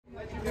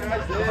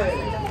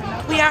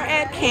are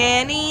at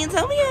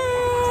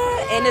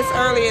CANDYTOPIA, and it's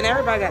early, and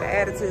everybody got an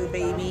attitude,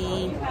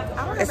 baby.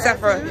 Except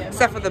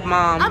for the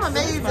moms. I'm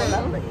amazing.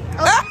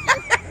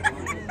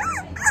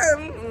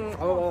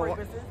 Oh.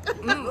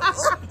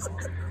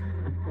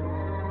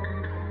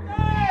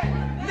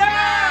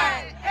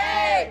 9,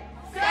 8,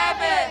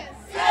 7,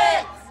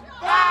 6,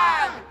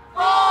 5,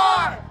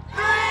 4,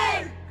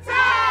 3, 2,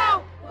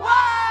 1.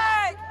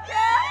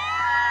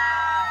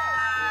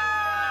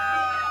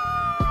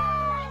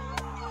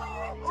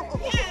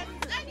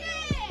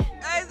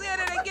 I said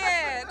it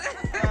again.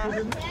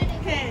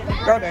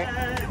 Go there.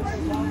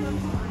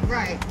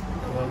 Right.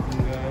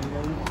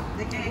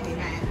 The candy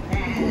man.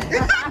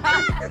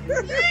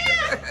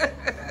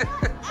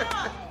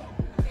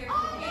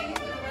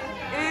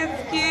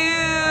 It's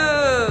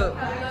cute.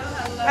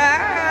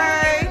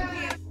 Hi.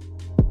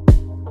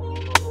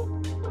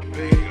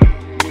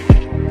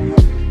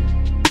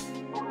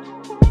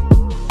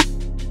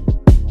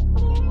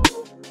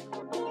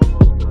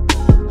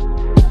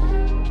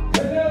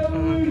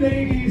 Hello,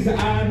 ladies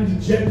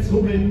and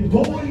gentlemen,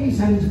 boys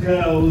and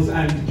girls,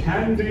 and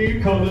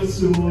candy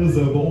connoisseurs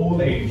of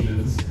all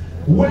ages.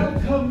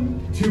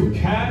 Welcome to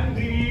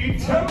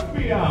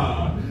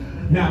CANDYTOPIA!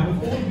 Now,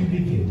 before we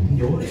begin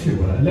your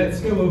tour, let's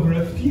go over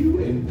a few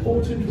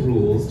important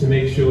rules to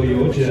make sure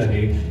your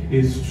journey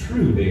is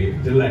truly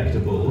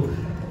delectable.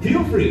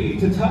 Feel free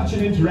to touch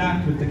and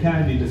interact with the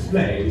candy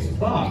displays,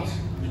 but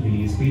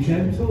please be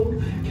gentle.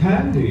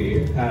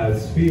 Candy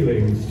has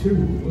feelings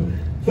too.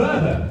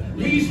 Further,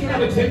 please do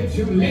not attempt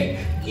to lick,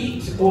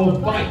 eat, or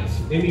bite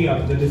any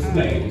of the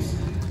displays.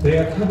 They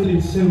are covered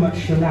in so much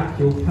shellac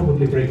you'll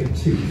probably break a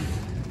tooth.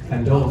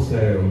 And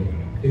also,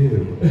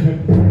 ew.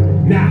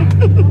 Now,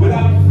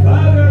 without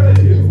further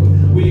ado,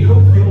 we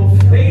hope your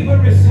flavor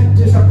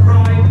receptors are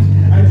primed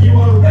and you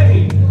are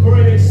ready for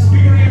an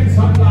experience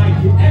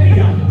unlike any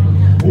other.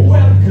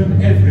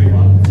 Welcome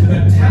everyone to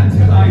the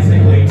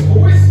tantalizingly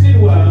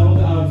twisted world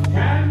of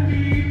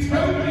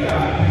CANDYTOPIA.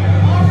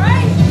 All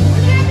right,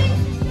 candy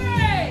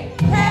straight.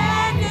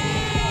 Candy.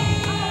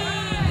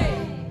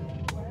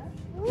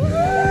 All right.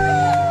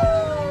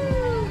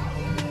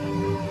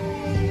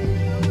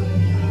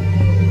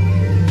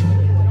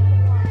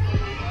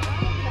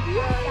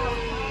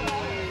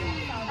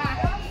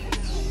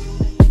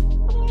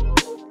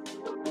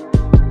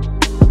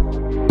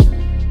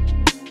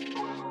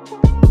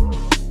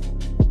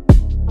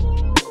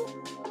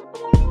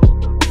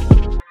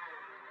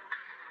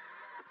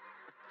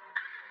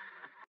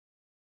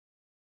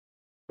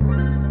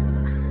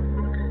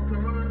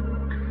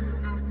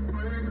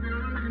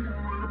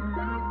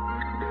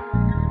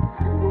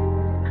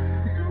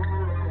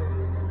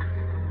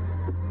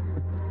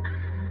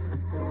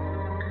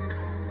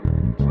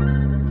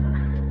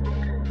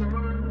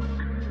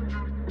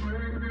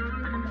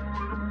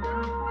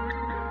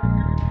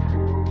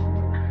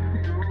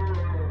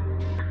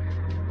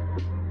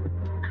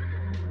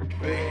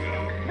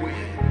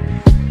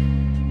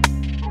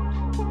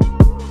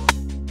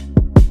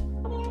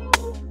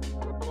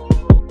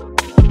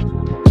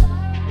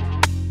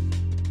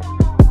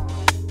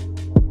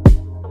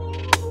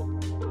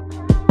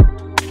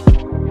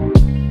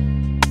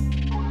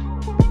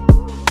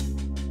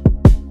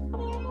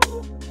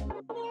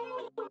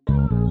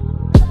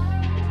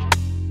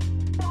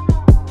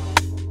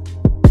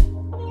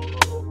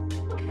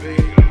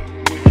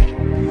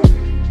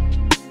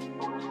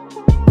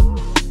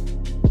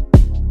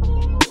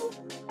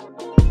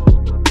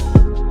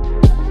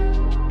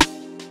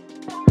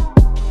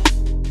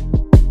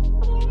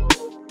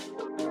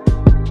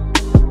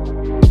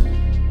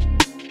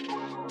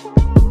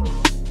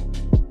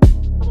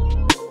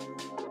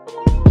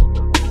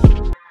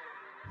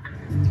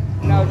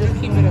 No,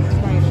 just keep it as a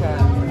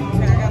screenshot.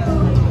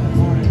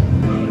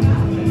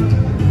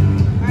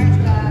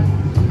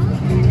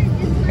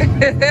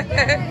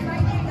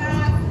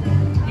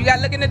 You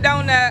gotta look in the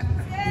donut.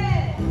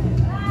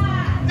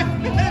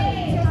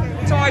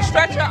 Toy,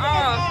 stretch your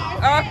arms.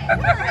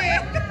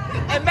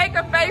 And make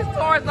a face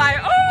towards like,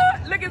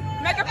 oh, look at,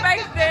 make a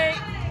face thing.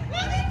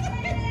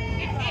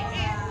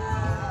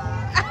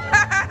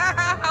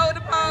 Hold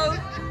the pose.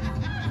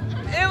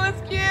 It was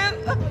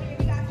cute.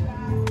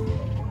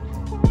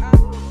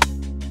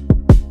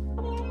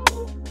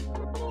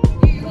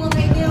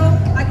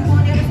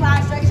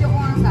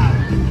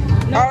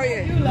 Oh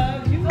yeah. You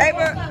love. You Hey,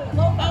 but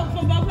both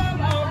from both of them?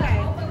 Oh, okay.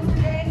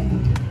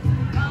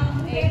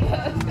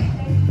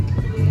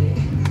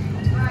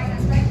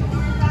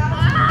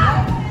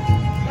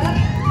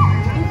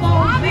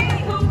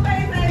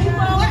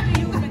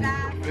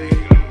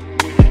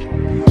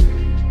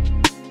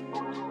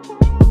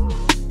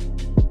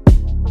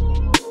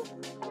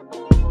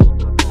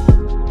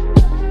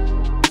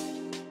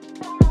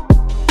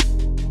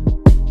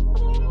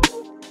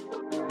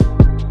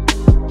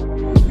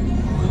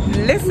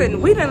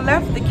 listen, we done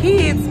left the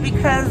kids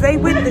because they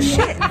with the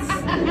shits.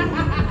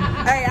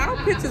 Hey, our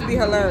pictures be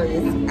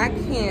hilarious.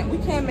 We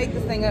can't make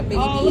this thing up, baby.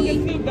 Oh, look at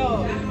Snoop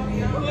Dogg.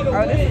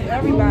 Oh, this is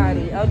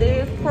everybody. Oh,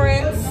 there's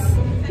Prince.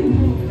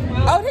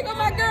 Oh, here go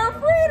my girl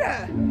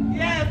Frida.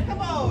 Yes, come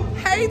on.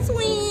 Hey, Hey,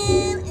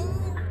 twin.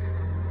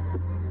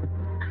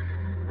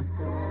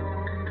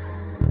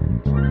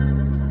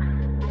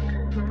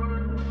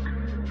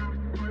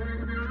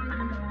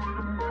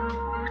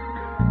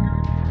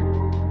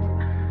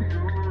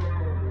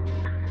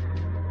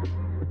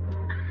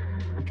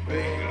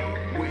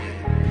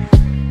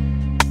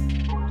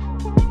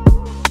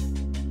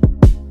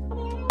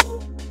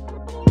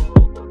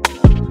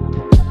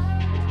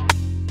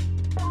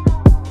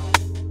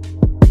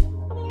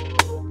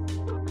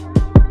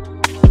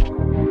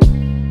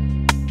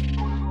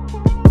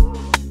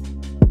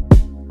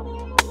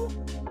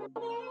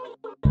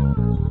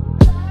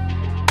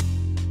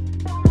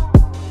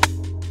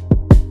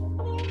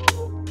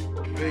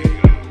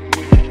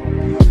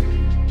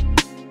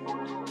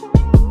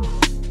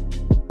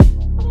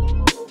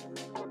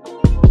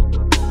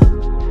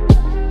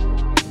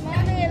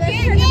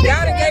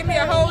 Y'all done gave me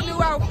a whole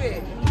new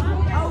outfit.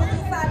 Oh, it's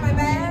inside my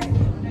bag?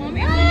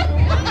 Mommy. Look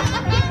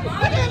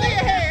at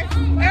your hair.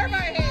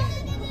 Everybody hair.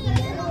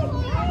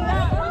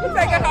 You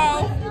take it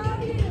home.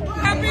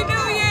 Happy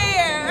New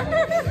Year.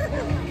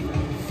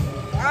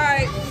 All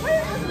right.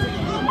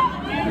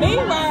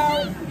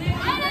 Meanwhile.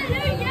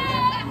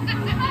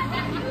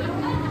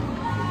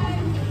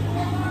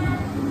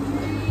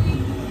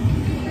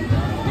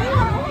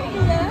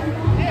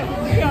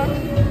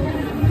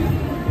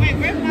 Wait,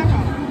 where's my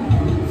phone?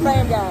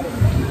 Sam got it.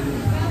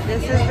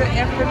 This is the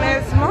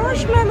infamous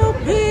marshmallow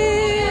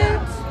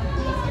pit.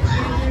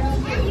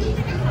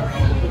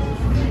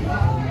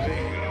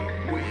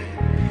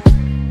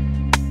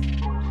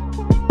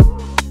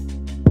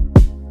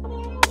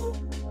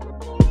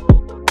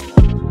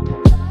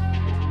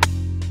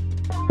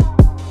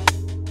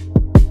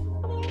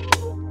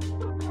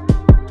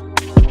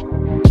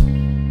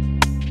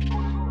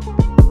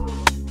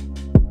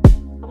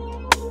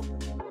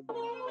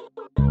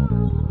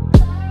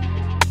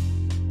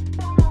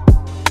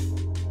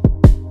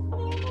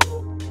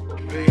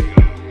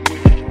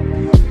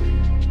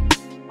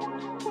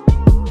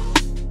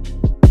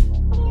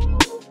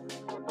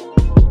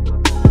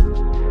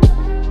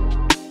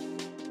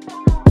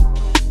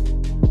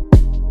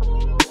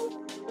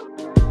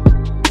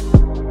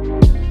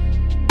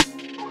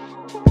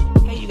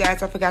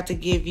 Guys, I forgot to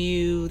give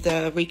you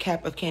the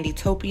recap of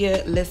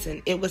CANDYTOPIA.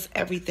 Listen, it was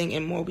everything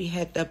and more. We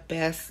had the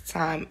best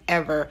time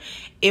ever.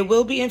 It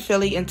will be in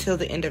Philly until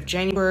the end of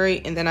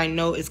January, and then I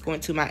know it's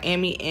going to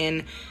Miami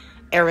and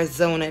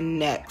Arizona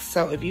next.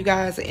 So if you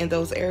guys are in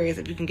those areas,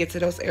 if you can get to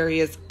those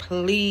areas,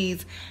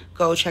 please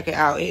go check it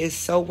out. It is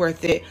so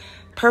worth it.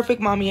 Perfect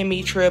mommy and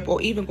me trip,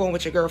 or even going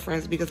with your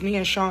girlfriends, because me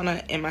and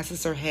Shauna and my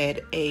sister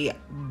had a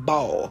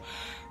ball.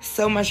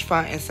 So much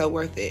fun and so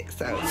worth it.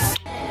 So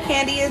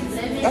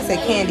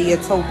CANDYTOPIA.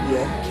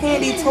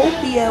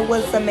 CANDYTOPIA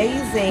was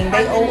amazing.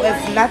 They owe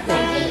us nothing.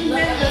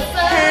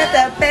 Had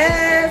the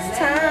best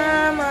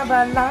time of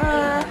our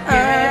life.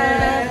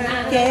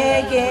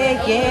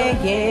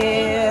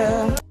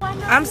 Yeah.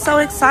 I'm so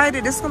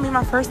excited. This is gonna be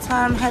my first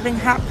time having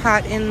hot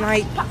pot in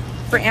like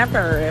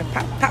forever.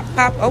 Pop, pop,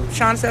 pop. Oh,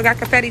 Sean still got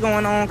confetti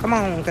going on. Come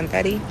on,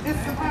 confetti.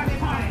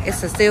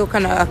 It's still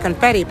kind of a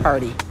confetti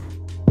party.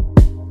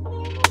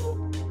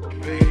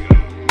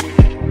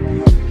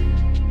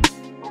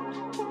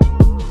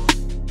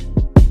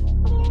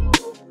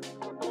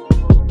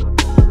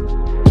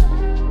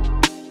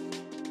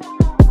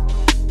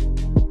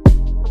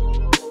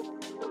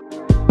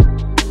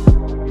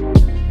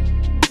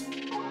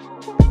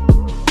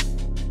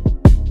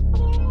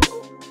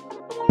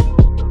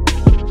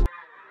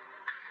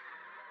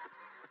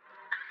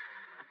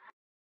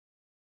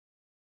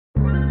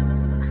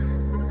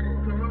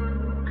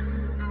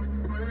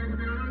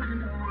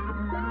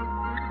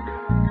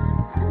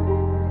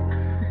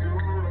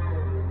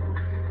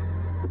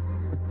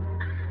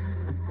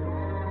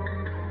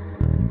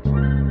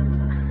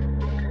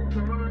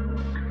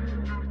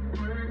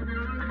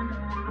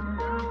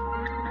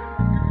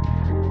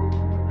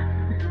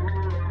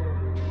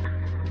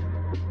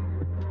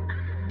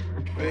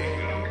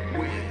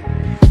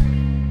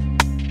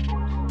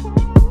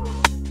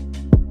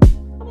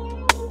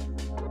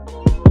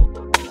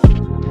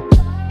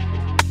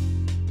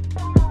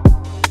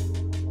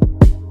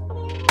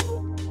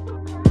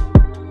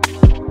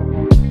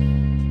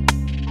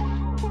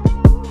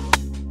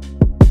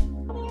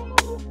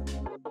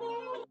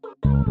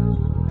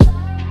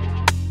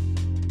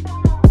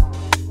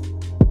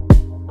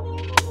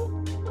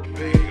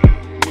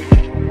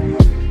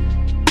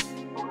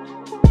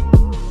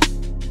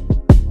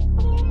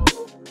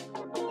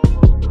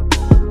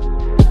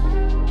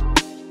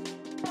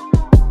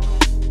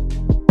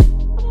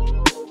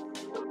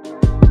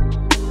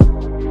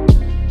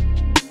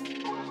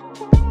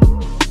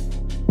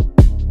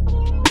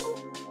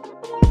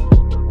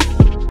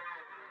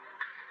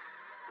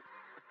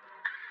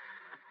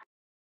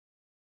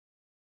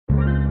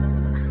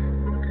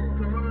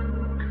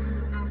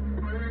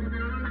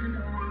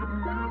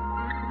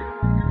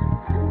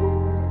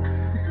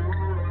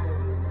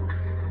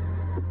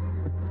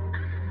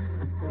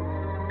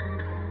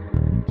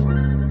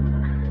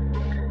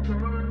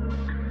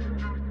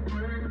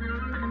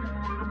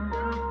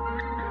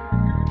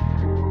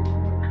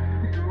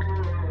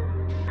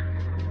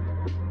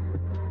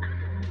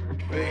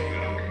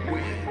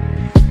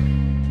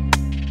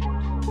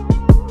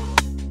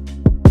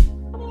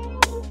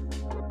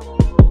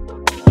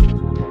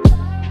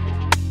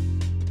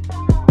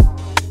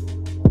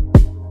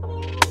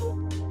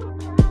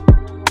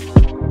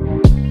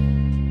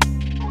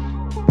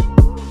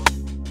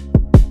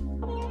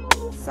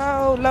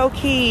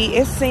 low-key,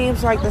 it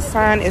seems like the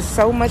sign is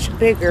so much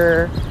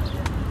bigger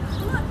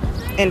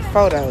in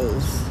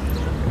photos.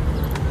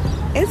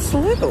 It's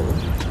little.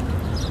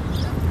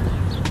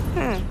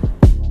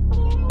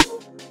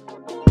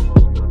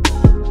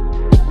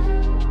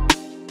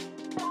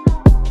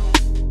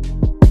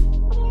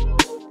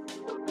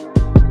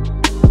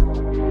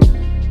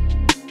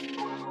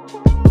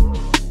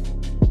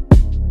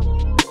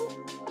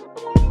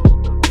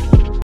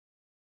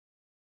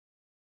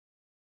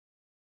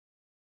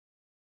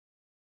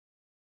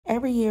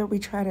 Every year we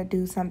try to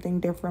do something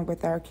different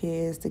with our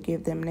kids to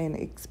give them an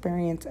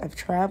experience of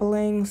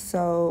traveling.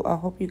 So I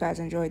hope you guys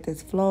enjoyed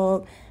this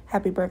vlog.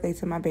 Happy birthday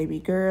to my baby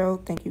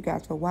girl. Thank you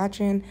guys for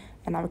watching,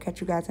 and I will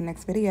catch you guys in the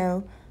next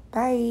video.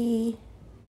 Bye.